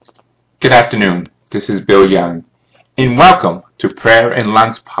Good afternoon. This is Bill Young, and welcome to Prayer and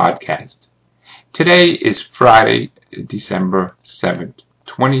Lunch Podcast. Today is Friday, December 7th,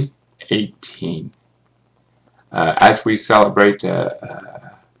 2018. As we celebrate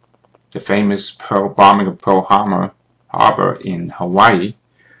the famous bombing of Pearl Harbor in Hawaii,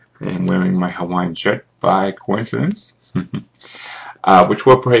 and wearing my Hawaiian shirt by coincidence, which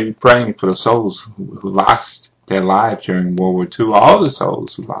we're praying for the souls who lost their lives during World War II, all the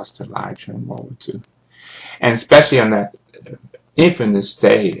souls who lost their lives during World War II, and especially on that infamous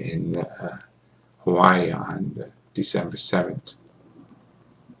day in Hawaii on December 7th,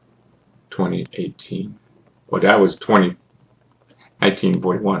 2018. Well, that was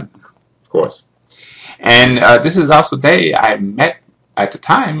 1941, of course. And this is also the day I met, at the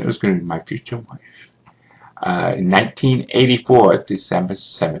time, it was going to be my future wife. In 1984, December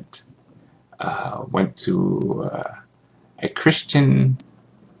 7th. Went to a Christian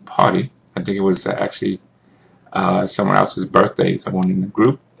party. I think it was actually someone else's birthday, someone in the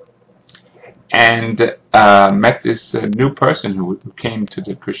group. And met this new person who came to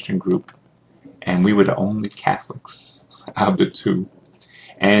the Christian group. And we were the only Catholics of the two.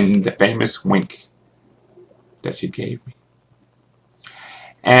 And the famous wink that she gave me.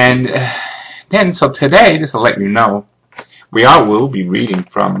 And then, so today, just to let you know, will be reading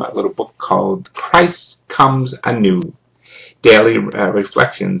from a little book called Christ Comes Anew, Daily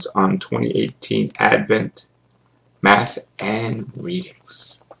Reflections on 2018 Advent, Mass, and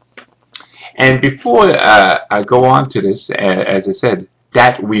Readings. And before I go on to this, as I said,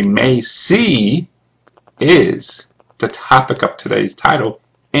 that we may see is the topic of today's title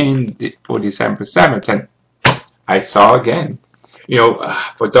for December 7th. And I saw again,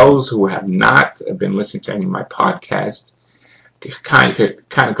 for those who have not been listening to any of my podcasts, kind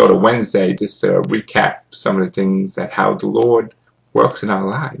of go to Wednesday just to recap some of the things that how the Lord works in our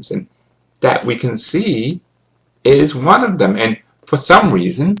lives, and that we can see is one of them. And for some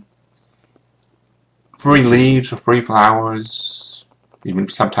reason, free leaves or free flowers, even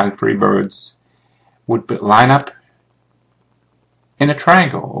sometimes free birds, would line up in a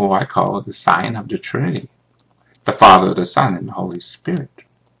triangle, or I call it the sign of the Trinity, the Father, the Son, and the Holy Spirit.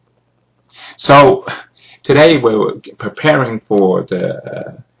 So today we're preparing for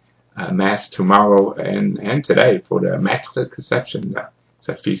the Mass tomorrow and today for the Immaculate Conception. It's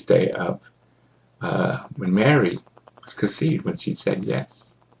a feast day of when Mary was conceived, when she said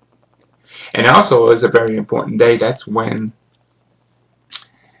yes. And also is a very important day. That's when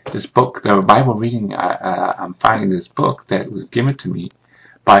this book, the Bible reading, I'm finding this book that was given to me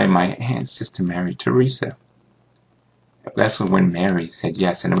by my aunt, Sister Mary Teresa. That's when Mary said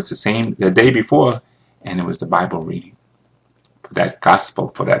yes, and it was the day before, and it was the Bible reading for that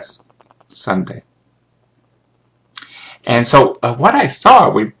gospel for that Sunday. And so what I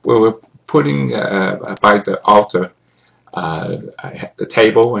saw, we were putting by the altar the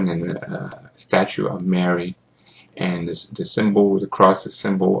table and then a statue of Mary, and the symbol, the cross, the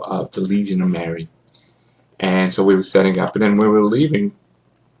symbol of the Legion of Mary. And so we were setting up, and then when we were leaving,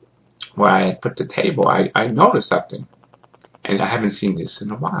 where I had put the table, I noticed something. And I haven't seen this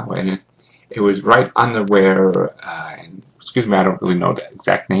in a while. And it was right under where, and excuse me, I don't really know the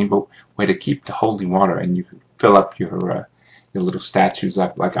exact name, but where to keep the holy water. And you can fill up your little statues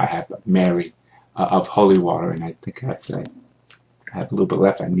up, like I have Mary of holy water. And I think actually I have a little bit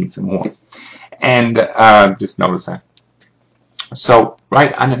left. I need some more. And just notice that. So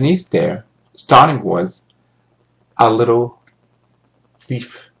right underneath there, starting was a little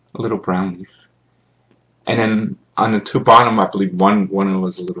leaf, a little brown leaf. And then on the two bottom, I believe one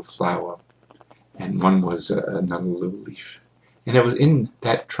was a little flower, and one was another little leaf. And it was in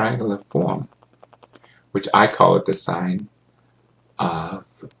that triangular form, which I call it the sign of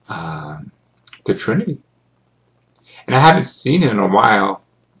the Trinity. And I haven't seen it in a while.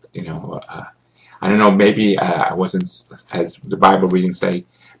 I don't know, maybe I wasn't, as the Bible readings say,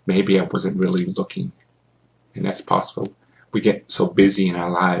 maybe I wasn't really looking. And that's possible. We get so busy in our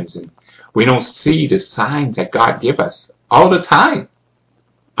lives, and we don't see the signs that God give us all the time.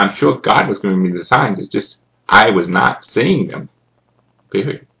 I'm sure God was giving me the signs. It's just I was not seeing them.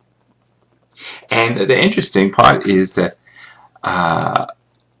 Period. And the interesting part is that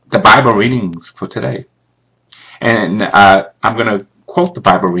the Bible readings for today. And I'm going to quote the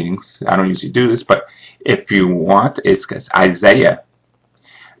Bible readings. I don't usually do this, but if you want, it's Isaiah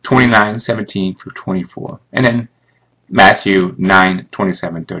 29:17 through 24. And then Matthew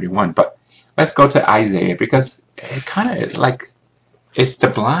 9:27-31. But let's go to Isaiah, because it kind of like it's the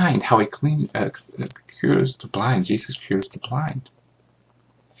blind, how he cures the blind. Jesus cures the blind.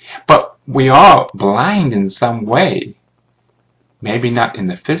 But we are blind in some way maybe not in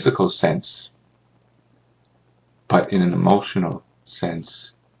the physical sense, but in an emotional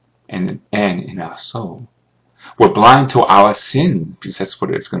sense and in our soul. We're blind to our sin, because that's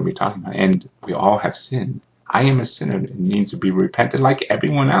what it's going to be talking about. And we all have sinned. I am a sinner and needs to be repented like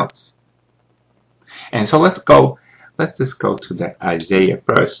everyone else. And so let's just go to that Isaiah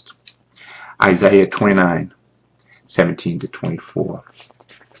first. Isaiah 29, 17 to 24.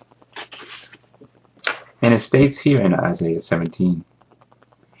 And it states here in Isaiah 17,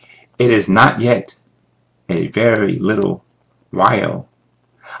 "It is not yet a very little while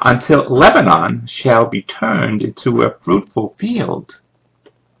until Lebanon shall be turned into a fruitful field,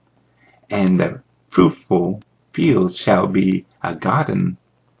 and the fruitful field shall be a garden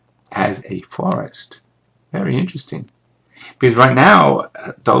as a forest." Very interesting. Because right now,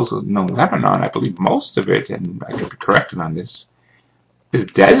 those who know Lebanon, I believe most of it, and I could be corrected on this, is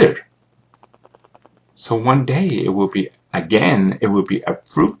desert. So one day it will be a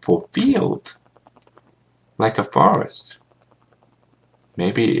fruitful field, like a forest.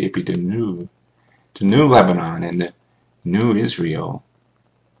 Maybe it'd be the new Lebanon and the new Israel.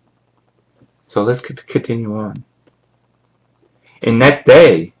 So let's continue on. "In that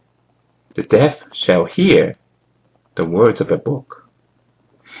day, the deaf shall hear the words of a book,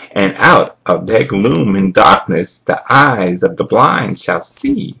 and out of their gloom and darkness the eyes of the blind shall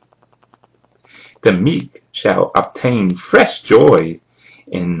see. The meek shall obtain fresh joy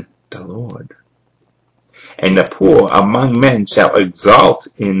in the Lord, and the poor among men shall exalt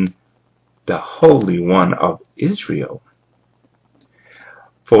in the Holy One of Israel.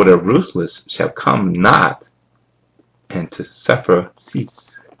 For the ruthless shall come not, and to suffer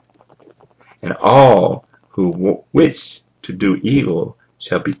cease, and all who wish to do evil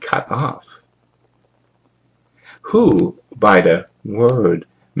shall be cut off. Who by the word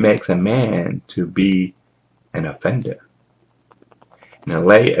makes a man to be an offender, and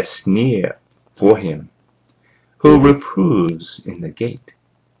lay a snare for him, who reproves in the gate,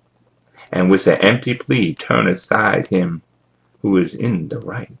 and with an empty plea turn aside him who is in the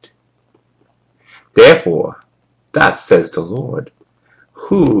right. Therefore, thus says the Lord,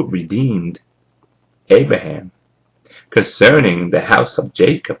 who redeemed Abraham, concerning the house of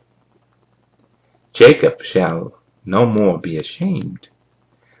Jacob. Jacob shall no more be ashamed,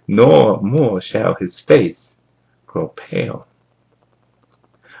 nor more shall his face grow pale.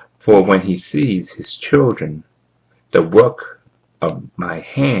 For when he sees his children, the work of my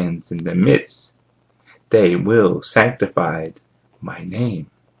hands in the midst, they will sanctify my name,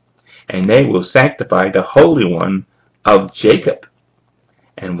 and they will sanctify the Holy One of Jacob,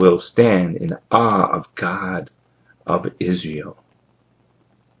 and will stand in awe of God of Israel.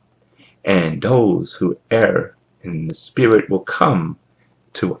 And those who err in the spirit will come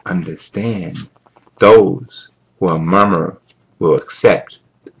to understand. Those who are murmur will accept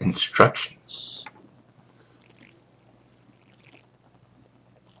instructions."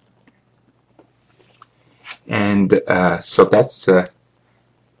 And so that's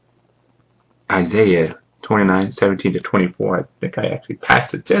Isaiah 29, 17 to 24. I think I actually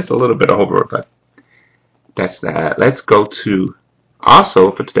passed it just a little bit over, but that's that. Let's go to,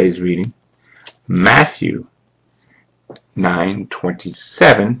 also for today's reading, Matthew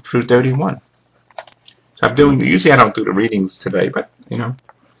 9:27 through 31. So usually I don't do the readings today, but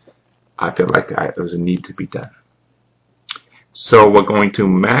I feel like there was a need to be done. So we're going to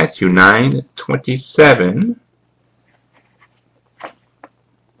Matthew 9:27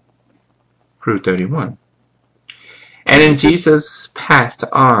 through 31. "And then Jesus passed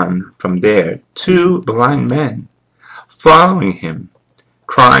on from there, 2 blind men following him,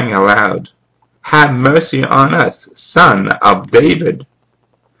 crying aloud, 'Have mercy on us, Son of David.'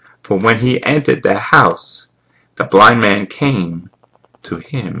 For when he entered the house, the blind man came to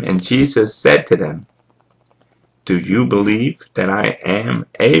him, and Jesus said to them, 'Do you believe that I am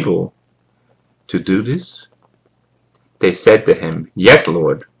able to do this?' They said to him, 'Yes,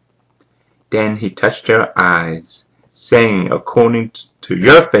 Lord.' Then he touched their eyes, saying, 'According to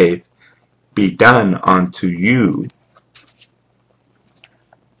your faith, be done unto you.'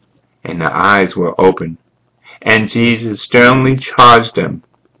 And the eyes were opened, and Jesus sternly charged them,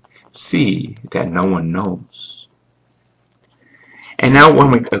 'See that no one knows.'" And now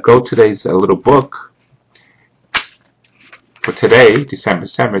when we go to today's little book, for today, December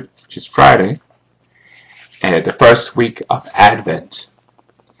 7th, which is Friday, the first week of Advent.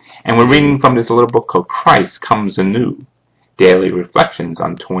 And we're reading from this little book called Christ Comes Anew, Daily Reflections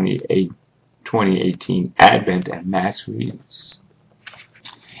on 2018 Advent and Mass Readings.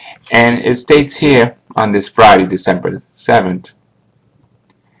 And it states here on this Friday, December 7th,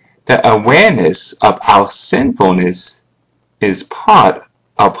 the awareness of our sinfulness is part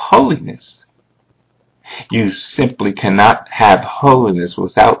of holiness. You simply cannot have holiness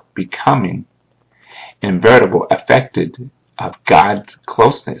without becoming inevitable affected of God's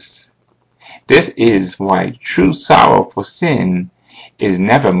closeness. This is why true sorrow for sin is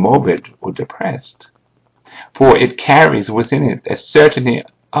never morbid or depressed, for it carries within it a certainty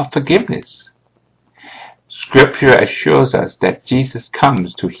of forgiveness. Scripture assures us that Jesus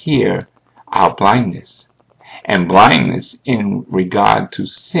comes to heal our blindness, and blindness in regard to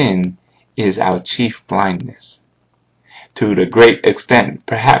sin is our chief blindness. To the great extent,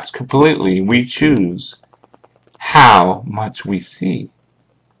 perhaps completely, we choose how much we see.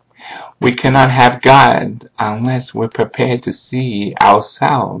 We cannot have God unless we're prepared to see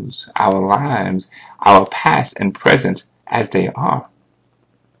ourselves, our lives, our past and present as they are.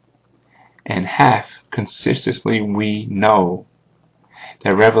 And half consistently we know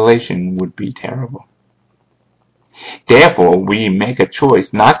that revelation would be terrible. Therefore, we make a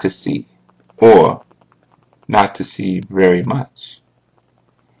choice not to see, or not to see very much.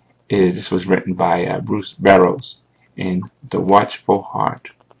 This was written by Bruce Barrows in The Watchful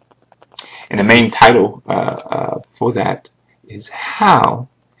Heart. And the main title for that is How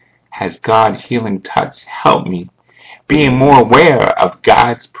Has God's Healing Touch Helped Me Being More Aware of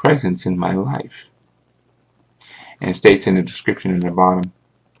God's Presence in My Life? And it states in the description in the bottom,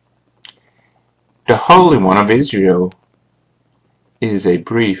 the Holy One of Israel is a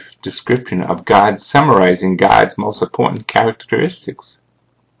brief description of God summarizing God's most important characteristics.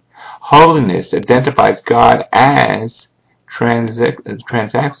 Holiness identifies God as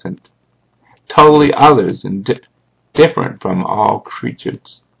transcendent, totally others and different from all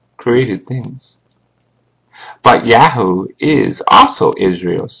created things. But Yahweh is also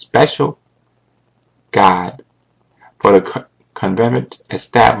Israel's special God for the covenant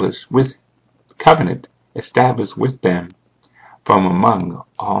established with them from among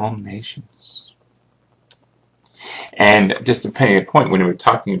all nations. And just to pay a point, when we were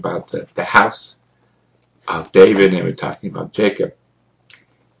talking about the house of David and we were talking about Jacob,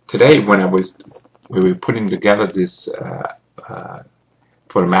 today when we were putting together this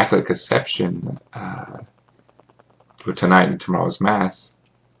for Immaculate Conception for tonight and tomorrow's Mass,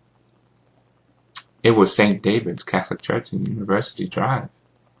 it was St. David's Catholic Church in University Drive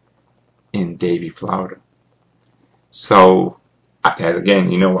in Davie, Florida. So,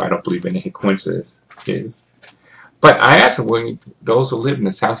 again, I don't believe in any coincidences. But I asked them, those who live in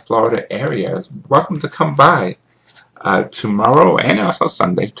the South Florida area is welcome to come by tomorrow and also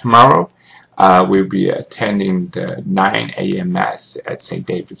Sunday. Tomorrow, we'll be attending the 9 a.m. Mass at St.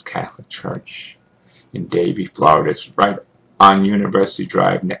 David's Catholic Church in Davie, Florida. It's right on University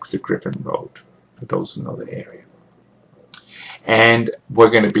Drive next to Griffin Road, for those who know the area. And we're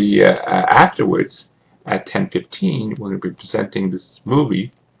going to be, afterwards, at 10:15, we're going to be presenting this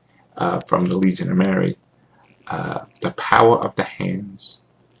movie from the Legion of Mary, The Power of the Hands.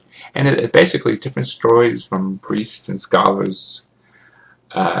 And it's basically different stories from priests and scholars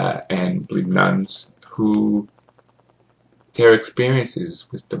and nuns who their experiences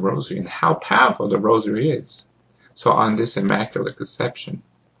with the Rosary and how powerful the Rosary is. So on this Immaculate Conception,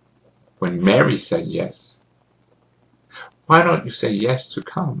 when Mary said yes, why don't you say yes to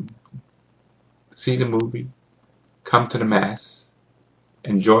come? See the movie, come to the Mass,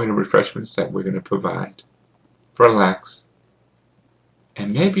 enjoy the refreshments that we're going to provide, relax,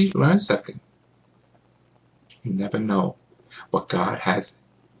 and maybe learn something. You never know what God has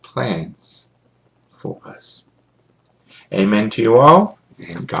plans for us. Amen to you all,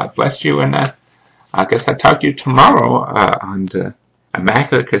 and God bless you, and I guess I'll talk to you tomorrow on the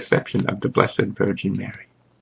Immaculate Conception of the Blessed Virgin Mary.